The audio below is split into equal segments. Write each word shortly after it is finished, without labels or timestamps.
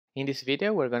In this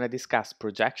video, we're going to discuss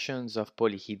projections of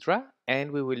polyhedra,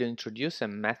 and we will introduce a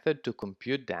method to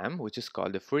compute them, which is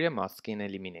called the Fourier-Motzkin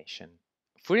elimination.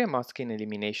 Fourier-Motzkin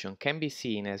elimination can be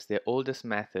seen as the oldest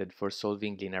method for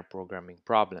solving linear programming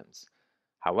problems.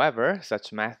 However,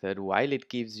 such method, while it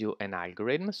gives you an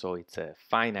algorithm, so it's a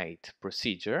finite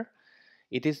procedure,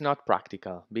 it is not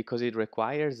practical because it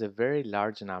requires a very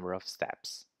large number of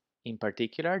steps. In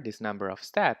particular, this number of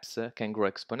steps can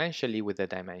grow exponentially with the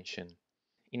dimension.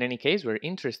 In any case, we're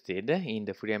interested in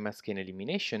the Fourier-Motzkin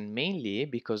elimination mainly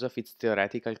because of its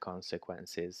theoretical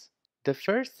consequences. The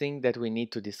first thing that we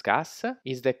need to discuss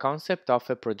is the concept of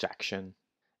a projection.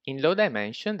 In low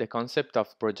dimension, the concept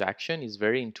of projection is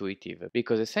very intuitive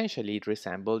because essentially it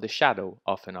resembles the shadow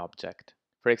of an object.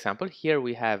 For example, here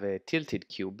we have a tilted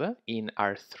cube in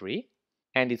R3,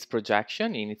 and its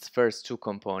projection in its first two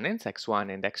components,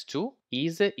 x1 and x2,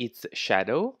 is its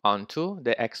shadow onto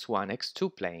the x1,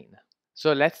 x2 plane.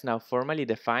 So let's now formally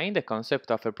define the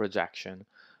concept of a projection.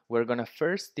 We're going to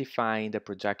first define the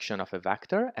projection of a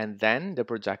vector and then the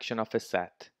projection of a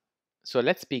set. So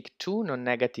let's pick two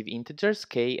non-negative integers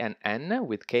k and n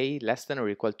with k less than or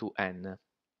equal to n.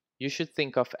 You should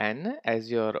think of n as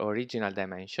your original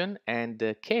dimension and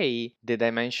k the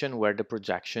dimension where the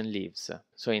projection lives.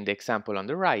 So in the example on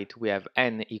the right, we have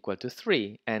n equal to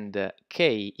 3 and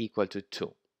k equal to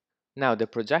 2. Now the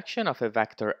projection of a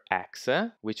vector x,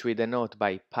 which we denote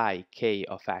by pi k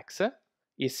of x,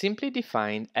 is simply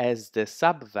defined as the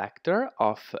subvector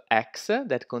of x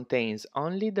that contains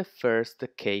only the first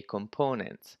k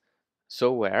components.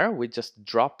 So where we just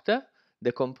dropped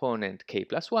the component k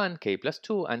plus 1, k plus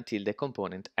 2 until the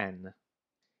component n.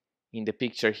 In the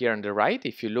picture here on the right,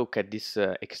 if you look at this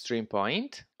extreme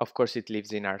point, of course it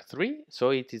lives in R3,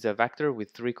 so it is a vector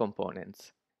with 3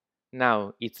 components.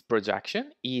 Now its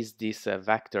projection is this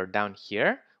vector down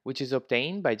here, which is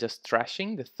obtained by just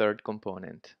trashing the third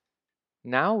component.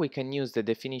 Now we can use the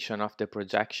definition of the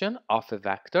projection of a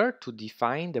vector to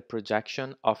define the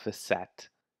projection of a set.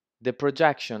 The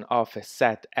projection of a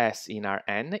set S in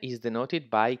Rn is denoted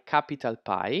by capital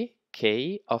Pi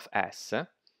k of S,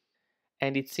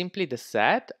 and it's simply the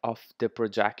set of the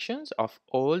projections of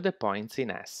all the points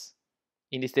in S.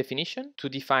 In this definition, to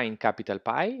define capital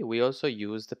Pi, we also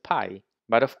used pi.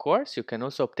 But of course, you can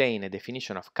also obtain a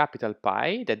definition of capital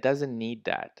Pi that doesn't need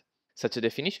that. Such a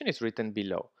definition is written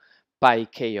below. Pi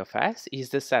k of S is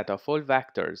the set of all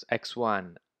vectors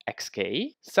x1,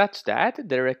 xk, such that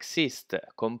there exists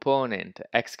component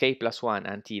xk plus 1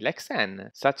 until xn,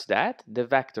 such that the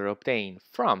vector obtained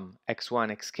from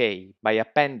x1, xk by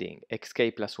appending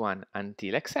xk plus 1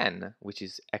 until xn, which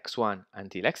is x1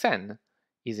 until xn,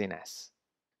 is in S.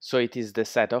 So it is the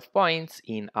set of points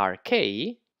in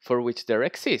Rk for which there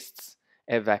exists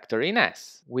a vector in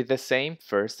S with the same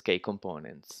first k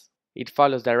components. It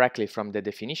follows directly from the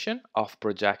definition of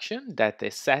projection that a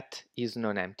set is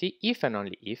non-empty if and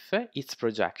only if its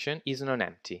projection is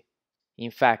non-empty.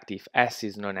 In fact, if S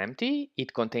is non-empty,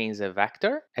 it contains a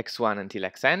vector x1 until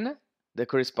xn. The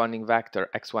corresponding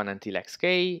vector x1 until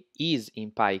xk is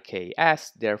in pi k S,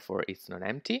 therefore it's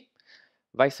non-empty.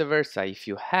 Vice versa, if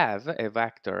you have a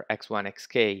vector x1,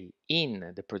 xk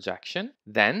in the projection,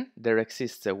 then there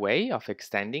exists a way of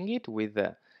extending it with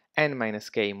n minus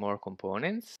k more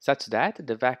components, such that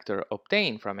the vector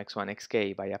obtained from x1,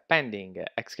 xk by appending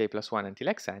xk plus 1 until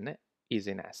xn is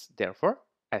in S. Therefore,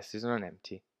 S is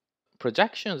non-empty.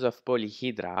 Projections of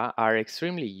polyhedra are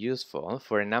extremely useful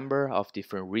for a number of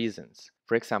different reasons.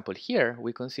 For example, here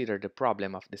we consider the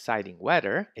problem of deciding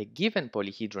whether a given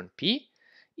polyhedron P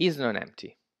is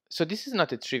non-empty. So this is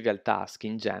not a trivial task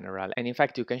in general, and in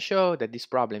fact you can show that this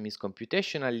problem is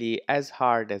computationally as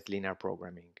hard as linear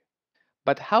programming.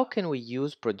 But how can we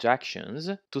use projections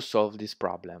to solve this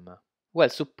problem? Well,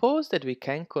 suppose that we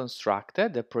can construct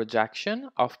the projection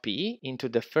of P into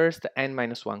the first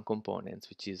n-1 components,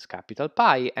 which is capital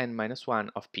Pi n-1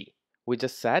 of P. We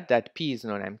just said that P is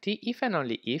non-empty if and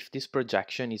only if this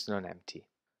projection is non-empty.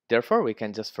 Therefore, we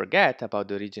can just forget about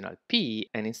the original P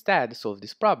and instead solve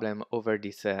this problem over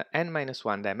this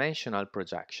n-1 dimensional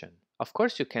projection. Of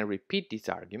course, you can repeat this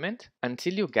argument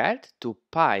until you get to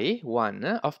pi 1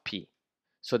 of P.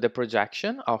 So the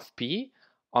projection of P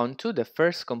onto the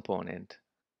first component.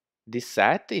 This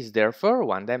set is therefore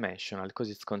one-dimensional because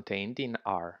it's contained in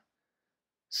R.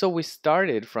 So we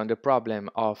started from the problem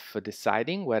of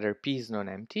deciding whether P is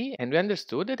non-empty, and we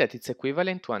understood that it's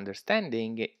equivalent to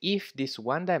understanding if this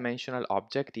one-dimensional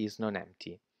object is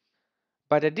non-empty.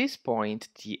 But at this point,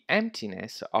 the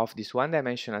emptiness of this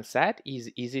one-dimensional set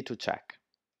is easy to check.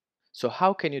 So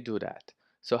how can you do that?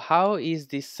 So how is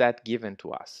this set given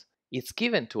to us? It's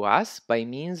given to us by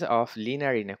means of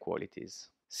linear inequalities.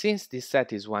 Since this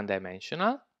set is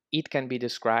one-dimensional, it can be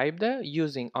described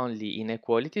using only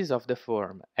inequalities of the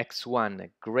form x1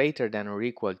 greater than or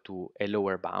equal to a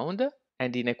lower bound,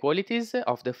 and inequalities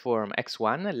of the form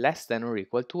x1 less than or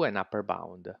equal to an upper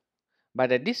bound.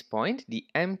 But at this point, the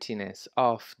emptiness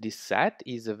of this set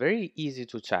is very easy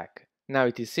to check. Now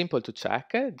it is simple to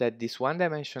check that this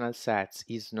one-dimensional set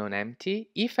is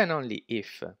non-empty if and only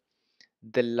if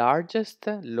the largest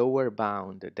lower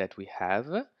bound that we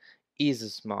have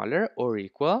is smaller or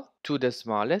equal to the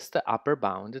smallest upper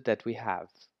bound that we have.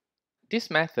 This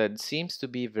method seems to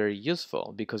be very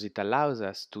useful because it allows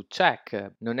us to check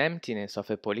non-emptiness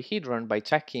of a polyhedron by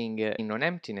checking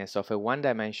non-emptiness of a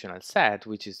one-dimensional set,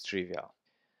 which is trivial.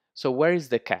 So where is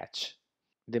the catch?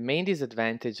 The main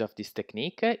disadvantage of this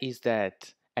technique is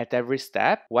that at every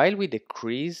step, while we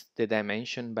decrease the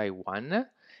dimension by 1,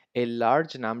 a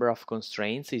large number of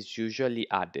constraints is usually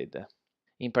added.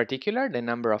 In particular, the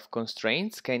number of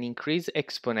constraints can increase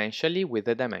exponentially with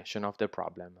the dimension of the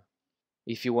problem.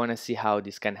 If you want to see how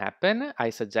this can happen,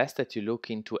 I suggest that you look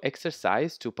into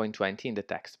exercise 2.20 in the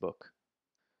textbook.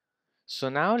 So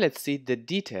now let's see the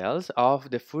details of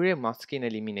the Fourier-Motzkin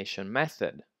elimination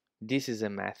method. This is a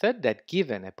method that,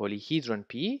 given a polyhedron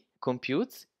P,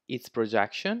 computes its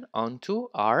projection onto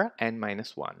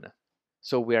Rn-1.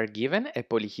 So we are given a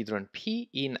polyhedron P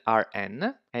in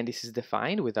Rn, and this is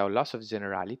defined without loss of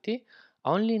generality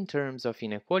only in terms of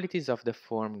inequalities of the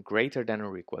form greater than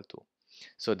or equal to.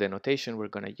 So the notation we're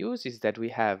going to use is that we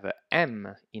have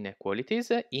m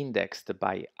inequalities indexed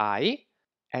by I,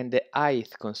 and the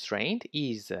ith constraint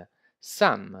is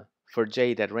sum for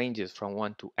j that ranges from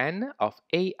 1 to n of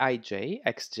aij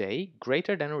xj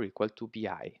greater than or equal to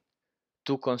bi.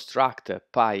 To construct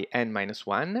pi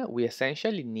n-1, we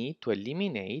essentially need to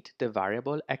eliminate the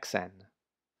variable xn.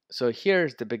 So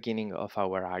here's the beginning of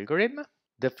our algorithm.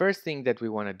 The first thing that we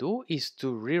want to do is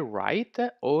to rewrite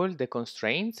all the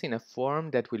constraints in a form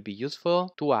that will be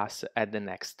useful to us at the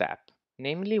next step.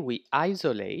 Namely, we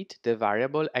isolate the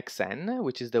variable xn,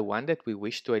 which is the one that we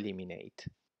wish to eliminate.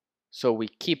 So we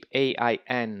keep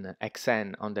ain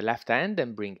xn on the left hand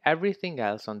and bring everything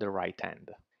else on the right hand.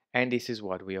 And this is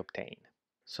what we obtain.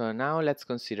 So now let's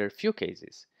consider a few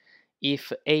cases.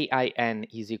 If ain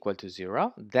is equal to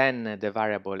 0, then the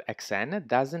variable xn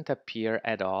doesn't appear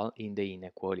at all in the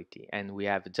inequality, and we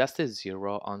have just a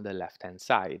 0 on the left-hand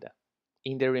side.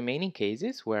 In the remaining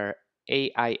cases where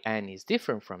ain is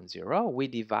different from 0, we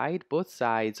divide both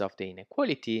sides of the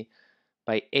inequality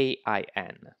by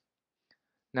ain.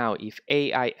 Now, if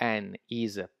ain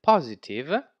is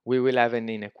positive, we will have an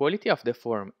inequality of the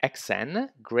form xn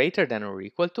greater than or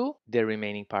equal to the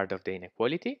remaining part of the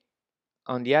inequality.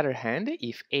 On the other hand,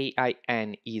 if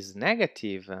ain is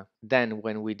negative, then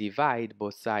when we divide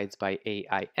both sides by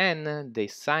ain, the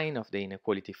sign of the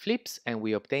inequality flips and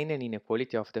we obtain an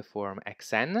inequality of the form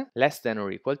xn less than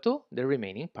or equal to the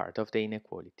remaining part of the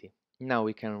inequality. Now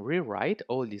we can rewrite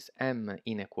all these m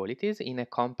inequalities in a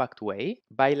compact way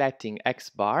by letting x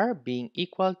bar being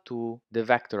equal to the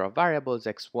vector of variables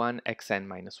x1, xn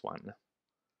minus 1.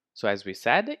 So as we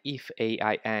said, if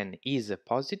ain is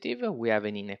positive, we have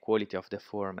an inequality of the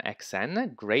form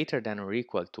xn greater than or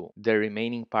equal to the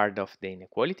remaining part of the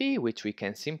inequality, which we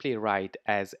can simply write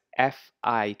as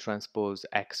fi transpose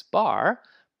x bar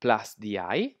plus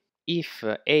di. If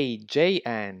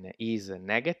ajn is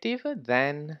negative,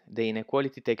 then the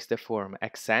inequality takes the form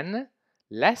xn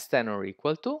less than or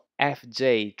equal to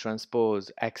fj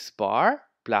transpose x bar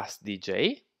plus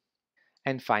dj.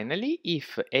 And finally,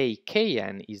 if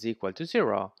akn is equal to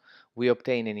 0, we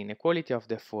obtain an inequality of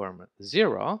the form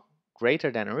 0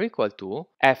 greater than or equal to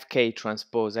fk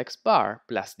transpose x bar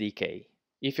plus dk.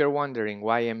 If you're wondering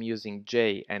why I'm using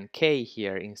j and k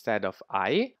here instead of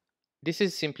I, this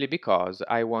is simply because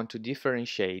I want to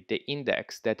differentiate the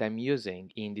index that I'm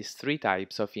using in these three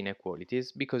types of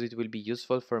inequalities because it will be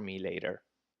useful for me later.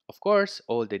 Of course,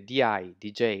 all the di,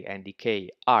 dj, and dk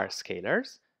are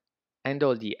scalars, and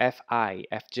all the fi,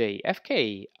 fj,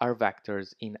 fk are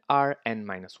vectors in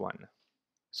Rn-1.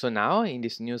 So now, in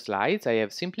these new slides, I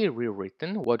have simply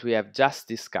rewritten what we have just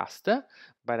discussed,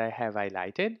 but I have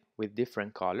highlighted with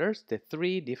different colors the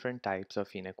three different types of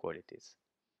inequalities.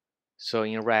 So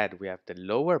in red we have the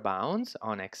lower bounds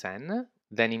on xn,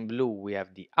 then in blue we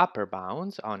have the upper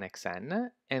bounds on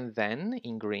xn, and then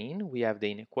in green we have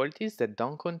the inequalities that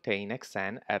don't contain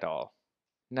xn at all.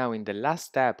 Now in the last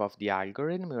step of the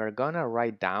algorithm we are gonna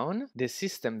write down the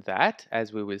system that,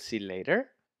 as we will see later,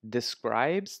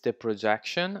 describes the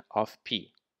projection of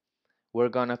P. We're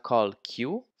gonna call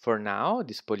Q for now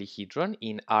this polyhedron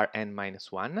in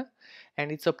Rn-1,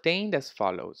 and it's obtained as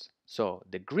follows. So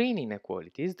the green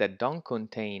inequalities that don't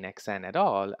contain xn at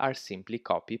all are simply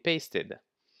copy-pasted.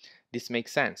 This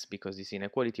makes sense because this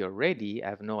inequality already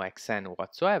have no xn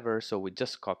whatsoever, so we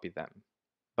just copy them.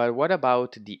 But what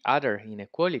about the other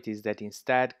inequalities that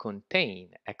instead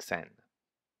contain xn?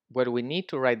 Well, we need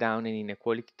to write down an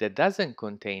inequality that doesn't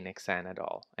contain xn at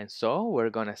all. And so we're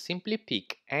gonna simply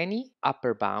pick any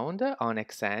upper bound on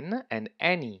xn and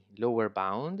any lower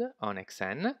bound on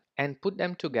xn and put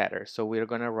them together. So we're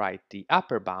gonna write the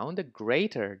upper bound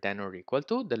greater than or equal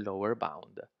to the lower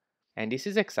bound. And this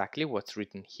is exactly what's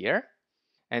written here.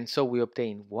 And so we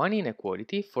obtain one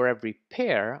inequality for every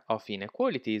pair of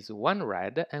inequalities, one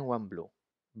red and one blue.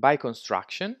 By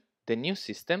construction, the new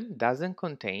system doesn't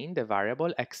contain the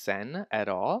variable xn at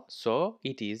all, so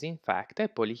it is in fact a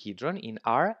polyhedron in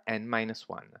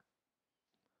Rn-1.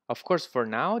 Of course, for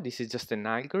now, this is just an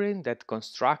algorithm that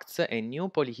constructs a new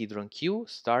polyhedron Q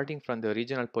starting from the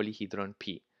original polyhedron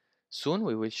P. Soon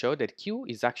we will show that Q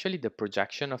is actually the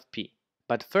projection of P.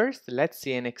 But first, let's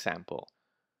see an example.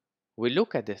 We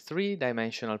look at the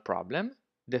three-dimensional problem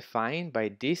defined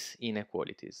by these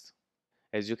inequalities.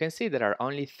 As you can see, there are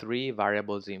only three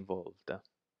variables involved.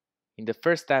 In the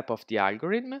first step of the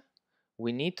algorithm,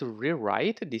 we need to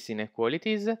rewrite these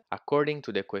inequalities according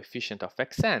to the coefficient of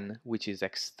xn, which is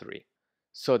x3.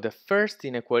 So the first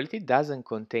inequality doesn't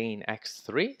contain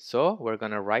x3, so we're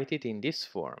going to write it in this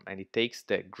form, and it takes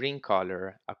the green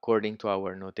color according to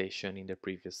our notation in the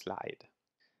previous slide.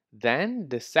 Then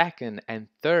the second and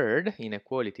third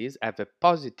inequalities have a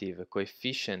positive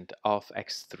coefficient of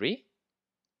x3,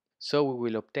 so we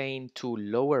will obtain two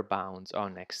lower bounds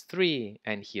on x3,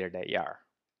 and here they are.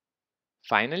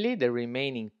 Finally, the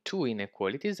remaining two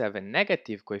inequalities have a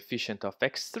negative coefficient of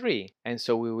x3, and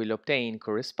so we will obtain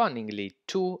correspondingly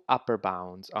two upper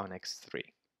bounds on x3.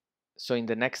 So in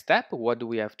the next step, what do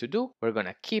we have to do? We're going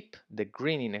to keep the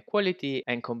green inequality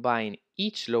and combine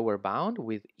each lower bound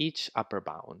with each upper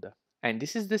bound. And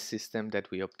this is the system that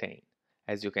we obtain.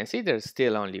 As you can see, there's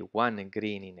still only one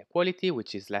green inequality,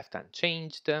 which is left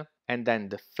unchanged. And then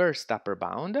the first upper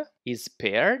bound is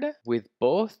paired with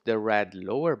both the red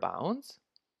lower bounds.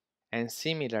 And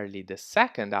similarly, the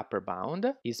second upper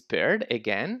bound is paired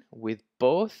again with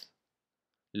both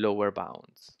lower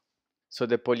bounds. So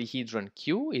the polyhedron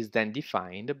Q is then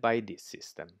defined by this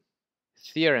system.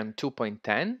 Theorem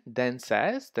 2.10 then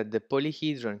says that the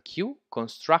polyhedron Q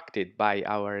constructed by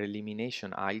our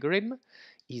elimination algorithm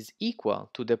is equal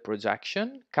to the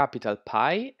projection capital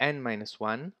pi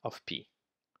n-1 of P.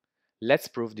 Let's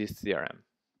prove this theorem.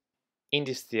 In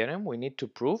this theorem, we need to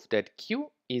prove that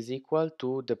Q is equal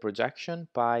to the projection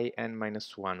pi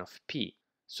n-1 of P.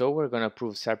 So we're going to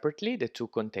prove separately the two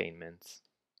containments.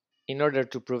 In order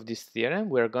to prove this theorem,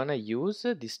 we are going to use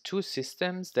these two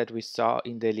systems that we saw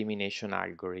in the elimination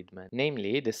algorithm,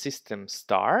 namely the system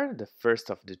star, the first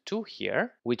of the two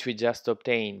here, which we just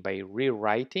obtained by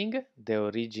rewriting the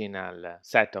original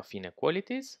set of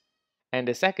inequalities, and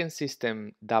the second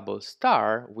system double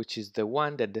star, which is the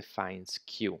one that defines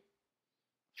Q.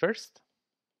 First,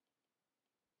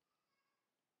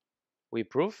 we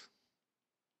prove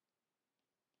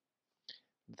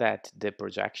that the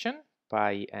projection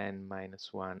pi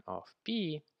n-1 of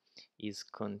P is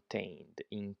contained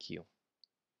in Q.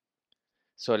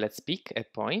 So let's pick a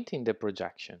point in the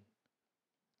projection,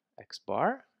 x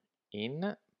bar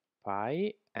in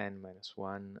pi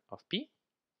n-1 of P.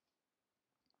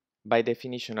 By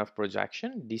definition of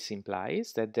projection, this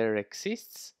implies that there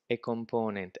exists a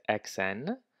component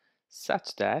xn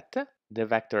such that the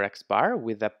vector x bar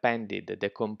with appended the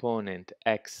component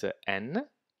xn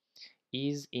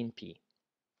is in P.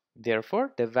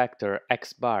 Therefore, the vector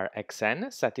x bar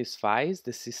xn satisfies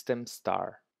the system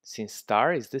star, since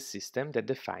star is the system that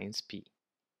defines P.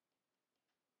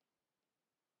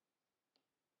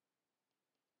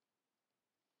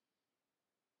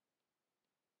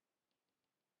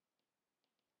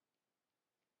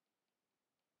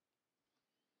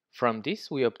 From this,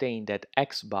 we obtain that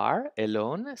x bar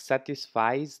alone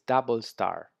satisfies double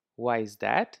star. Why is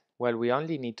that? Well, we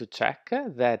only need to check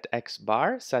that x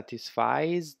bar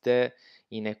satisfies the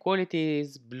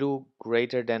inequalities blue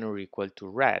greater than or equal to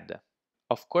red.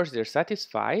 Of course, they're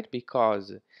satisfied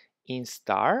because in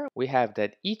star we have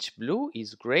that each blue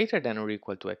is greater than or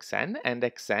equal to xn and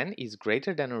xn is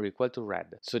greater than or equal to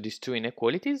red. So these two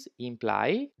inequalities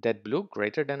imply that blue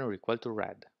greater than or equal to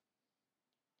red.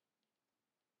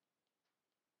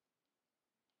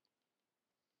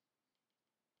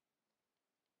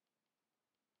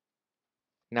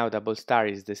 Now double star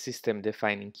is the system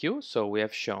defining Q, so we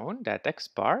have shown that x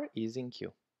bar is in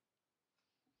Q.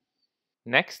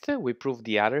 Next, we prove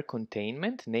the other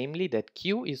containment, namely that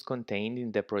Q is contained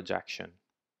in the projection.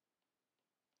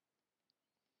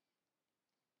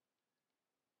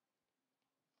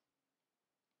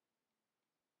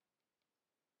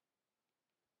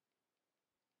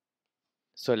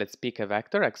 So let's pick a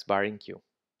vector x bar in Q.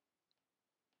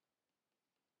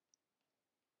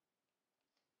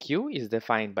 Q is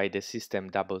defined by the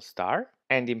system double star,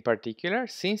 and in particular,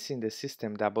 since in the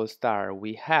system double star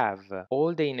we have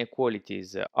all the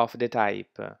inequalities of the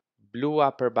type blue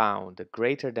upper bound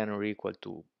greater than or equal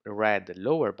to red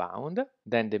lower bound,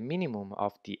 then the minimum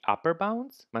of the upper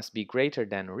bounds must be greater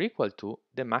than or equal to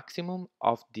the maximum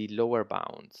of the lower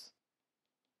bounds.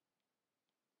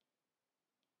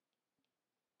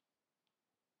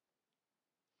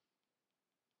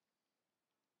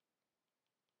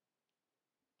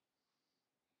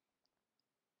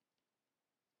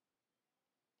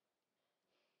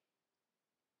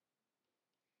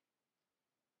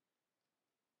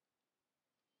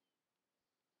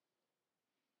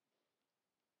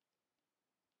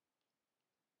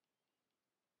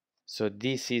 So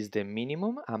this is the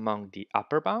minimum among the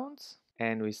upper bounds,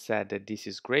 and we said that this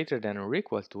is greater than or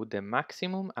equal to the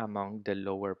maximum among the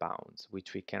lower bounds,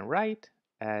 which we can write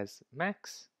as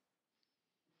max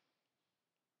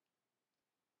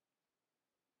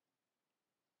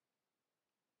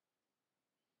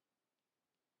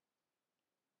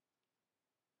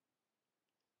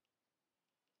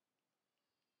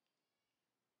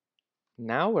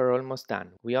Now we're almost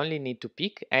done. We only need to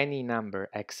pick any number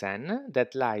xn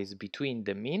that lies between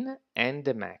the min and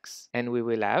the max, and we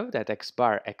will have that x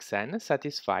bar xn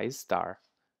satisfies star.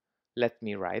 Let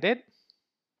me write it.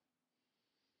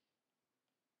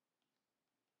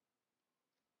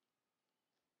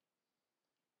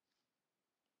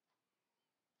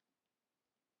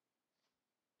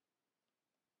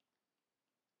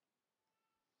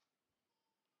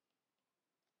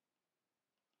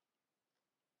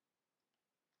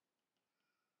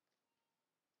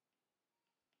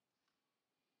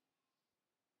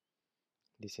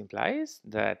 This implies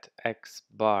that x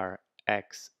bar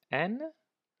xn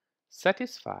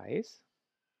satisfies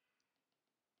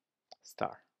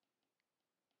star.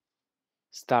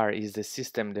 Star is the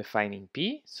system defining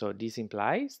P, so this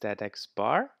implies that x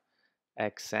bar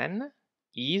xn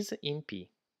is in P.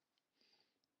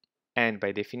 And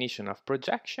by definition of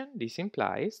projection, this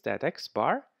implies that x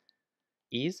bar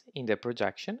is in the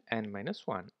projection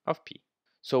n-1 of P.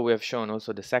 So we have shown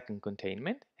also the second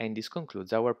containment, and this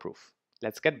concludes our proof.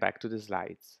 Let's get back to the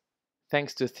slides.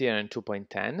 Thanks to theorem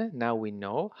 2.10, now we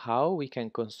know how we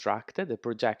can construct the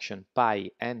projection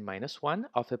pi n-1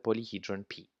 of a polyhedron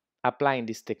P. Applying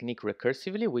this technique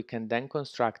recursively, we can then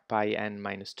construct pi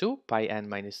n-2, pi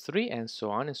n-3, and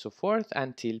so on and so forth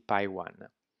until pi 1.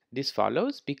 This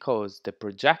follows because the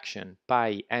projection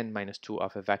pi n-2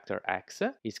 of a vector x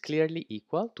is clearly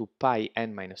equal to pi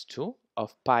n-2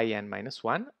 of pi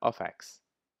n-1 of x.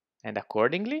 And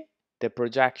accordingly, the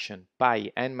projection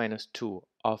pi n-2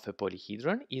 of a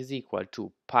polyhedron is equal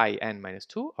to pi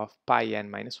n-2 of pi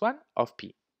n-1 of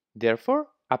P. Therefore,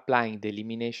 applying the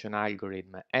elimination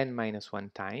algorithm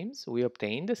n-1 times, we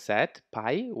obtain the set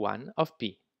pi 1 of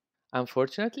P.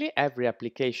 Unfortunately, every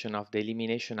application of the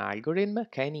elimination algorithm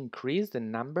can increase the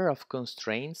number of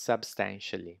constraints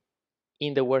substantially.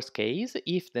 In the worst case,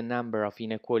 if the number of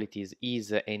inequalities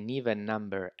is an even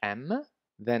number m,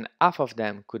 then half of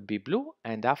them could be blue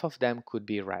and half of them could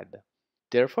be red.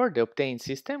 Therefore, the obtained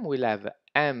system will have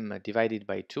m divided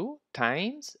by 2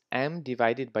 times m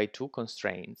divided by 2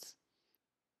 constraints.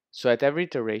 So at every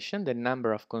iteration, the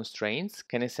number of constraints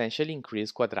can essentially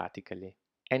increase quadratically.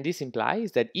 And this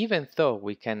implies that even though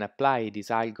we can apply this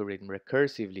algorithm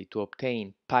recursively to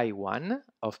obtain pi 1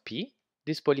 of P,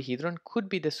 this polyhedron could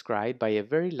be described by a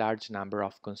very large number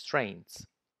of constraints.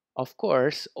 Of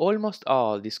course, almost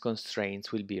all these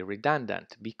constraints will be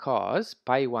redundant because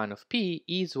pi 1 of P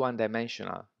is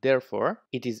one-dimensional. Therefore,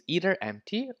 it is either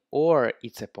empty, or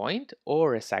it's a point,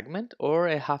 or a segment, or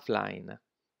a half line.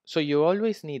 So you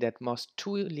always need at most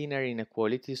two linear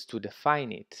inequalities to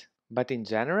define it. But in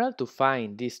general, to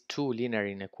find these two linear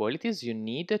inequalities, you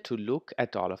need to look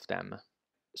at all of them.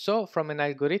 So from an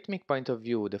algorithmic point of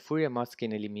view, the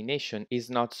Fourier-Motzkin elimination is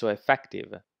not so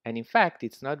effective. And in fact,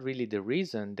 it's not really the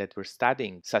reason that we're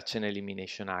studying such an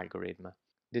elimination algorithm.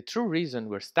 The true reason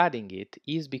we're studying it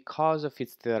is because of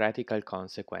its theoretical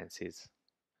consequences.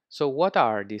 So what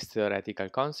are these theoretical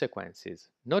consequences?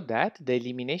 Note that the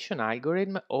elimination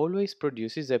algorithm always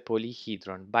produces a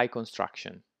polyhedron by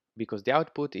construction, because the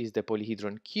output is the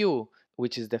polyhedron Q,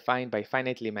 which is defined by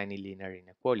finitely many linear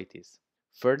inequalities.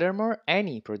 Furthermore,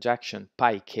 any projection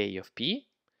pi k of P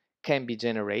can be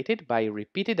generated by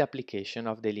repeated application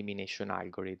of the elimination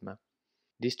algorithm.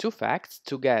 These two facts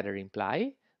together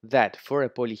imply that for a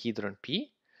polyhedron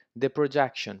P, the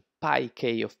projection pi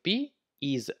k of P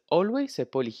is always a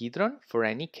polyhedron for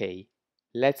any k.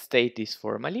 Let's state this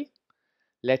formally.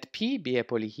 Let P be a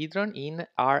polyhedron in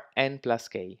Rn plus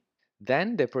k.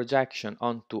 Then the projection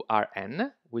onto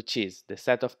Rn, which is the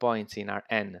set of points in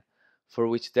Rn for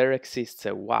which there exists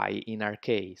a y in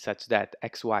Rk such that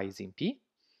xy is in P,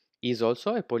 is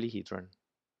also a polyhedron.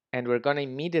 And we're going to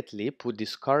immediately put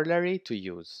this corollary to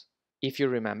use. If you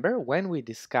remember, when we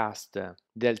discussed the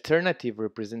alternative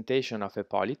representation of a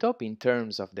polytope in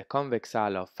terms of the convex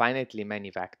hull of finitely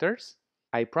many vectors,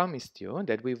 I promised you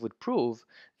that we would prove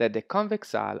that the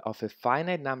convex hull of a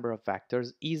finite number of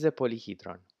vectors is a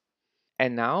polyhedron.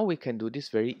 And now we can do this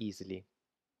very easily.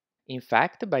 In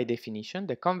fact, by definition,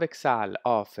 the convex hull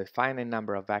of a finite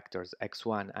number of vectors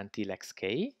x1 until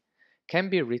xk can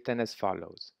be written as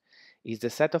follows. Is the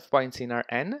set of points in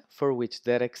Rn for which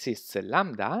there exists a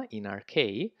lambda in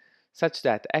Rk such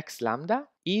that x lambda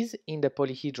is in the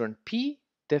polyhedron P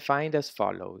defined as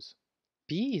follows.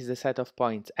 P is the set of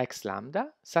points x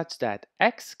lambda such that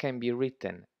x can be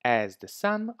written as the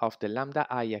sum of the lambda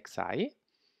I xi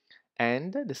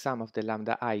and the sum of the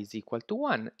lambda I is equal to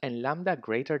 1 and lambda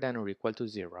greater than or equal to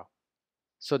 0.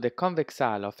 So the convex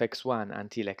hull of x1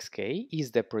 until xk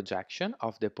is the projection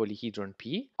of the polyhedron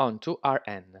P onto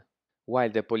Rn, while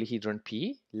the polyhedron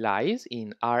P lies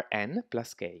in Rn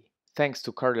plus k. Thanks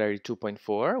to corollary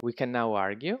 2.4, we can now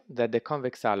argue that the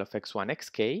convex hull of x1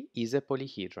 xk is a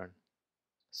polyhedron.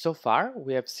 So far,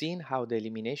 we have seen how the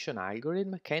elimination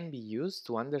algorithm can be used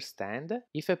to understand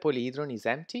if a polyhedron is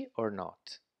empty or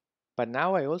not. But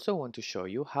now I also want to show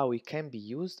you how it can be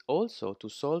used also to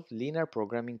solve linear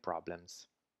programming problems.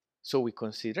 So we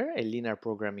consider a linear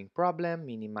programming problem,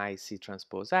 minimize C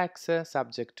transpose X,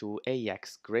 subject to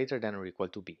AX greater than or equal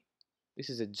to B. This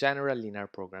is a general linear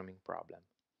programming problem.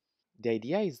 The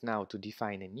idea is now to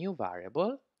define a new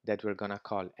variable that we're going to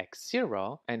call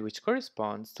x0 and which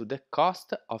corresponds to the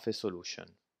cost of a solution.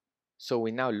 So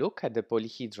we now look at the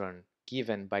polyhedron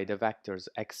given by the vectors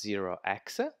x0,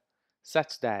 x,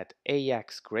 such that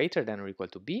ax greater than or equal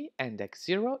to b and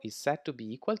x0 is set to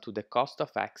be equal to the cost of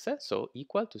x, so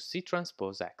equal to C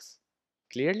transpose X.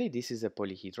 Clearly this is a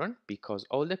polyhedron because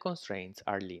all the constraints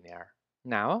are linear.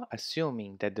 Now,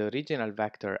 assuming that the original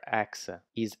vector x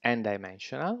is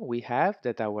n-dimensional, we have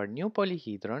that our new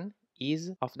polyhedron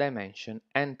is of dimension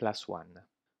n plus 1.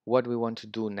 What we want to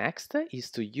do next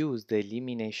is to use the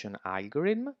elimination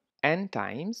algorithm n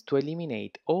times to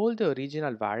eliminate all the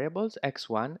original variables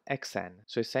x1, xn.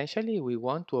 So essentially we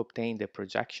want to obtain the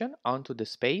projection onto the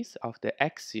space of the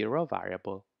x0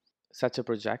 variable. Such a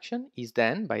projection is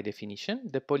then, by definition,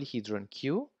 the polyhedron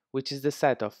Q, which is the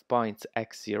set of points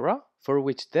x0 for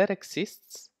which there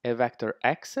exists a vector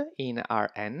x in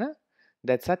Rn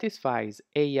that satisfies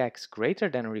Ax greater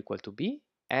than or equal to b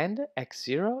and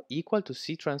x0 equal to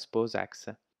C transpose X,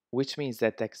 which means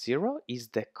that x0 is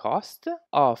the cost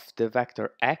of the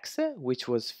vector x which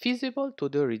was feasible to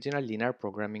the original linear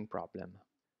programming problem.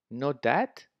 Note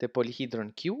that the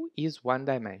polyhedron Q is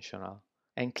one-dimensional,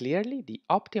 and clearly the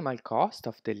optimal cost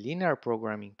of the linear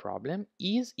programming problem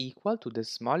is equal to the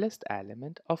smallest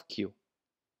element of Q.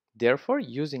 Therefore,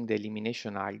 using the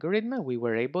elimination algorithm, we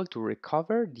were able to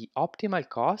recover the optimal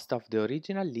cost of the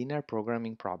original linear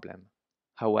programming problem.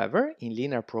 However, in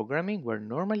linear programming, we're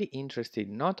normally interested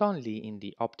not only in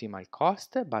the optimal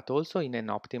cost, but also in an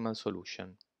optimal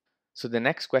solution. So the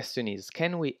next question is,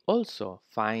 can we also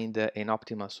find an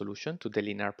optimal solution to the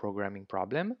linear programming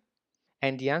problem?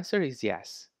 And the answer is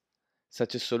yes.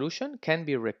 Such a solution can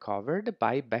be recovered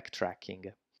by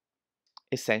backtracking.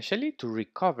 Essentially, to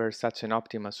recover such an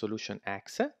optimal solution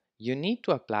X, you need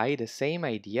to apply the same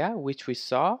idea which we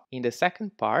saw in the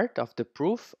second part of the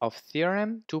proof of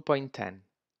theorem 2.10.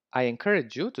 I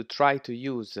encourage you to try to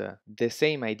use the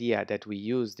same idea that we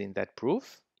used in that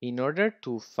proof in order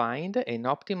to find an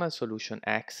optimal solution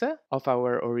X of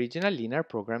our original linear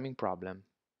programming problem.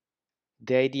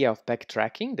 The idea of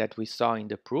backtracking that we saw in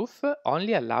the proof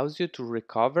only allows you to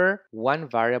recover one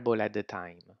variable at a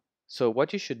time. So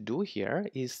what you should do here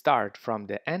is start from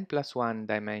the n plus 1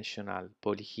 dimensional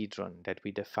polyhedron that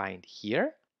we defined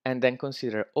here, and then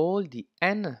consider all the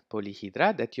n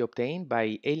polyhedra that you obtain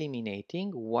by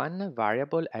eliminating one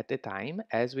variable at a time,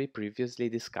 as we previously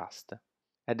discussed.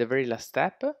 At the very last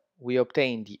step, we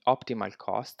obtain the optimal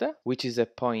cost, which is a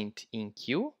point in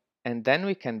Q, and then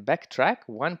we can backtrack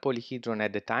one polyhedron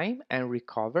at a time and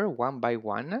recover one by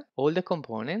one all the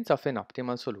components of an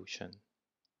optimal solution.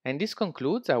 And this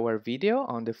concludes our video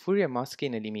on the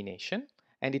Fourier-Motzkin elimination,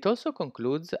 And it also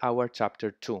concludes our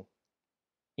chapter 2.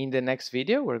 In the next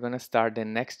video, we're going to start the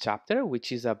next chapter,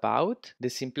 which is about the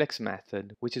simplex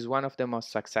method, which is one of the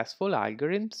most successful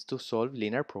algorithms to solve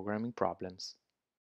linear programming problems.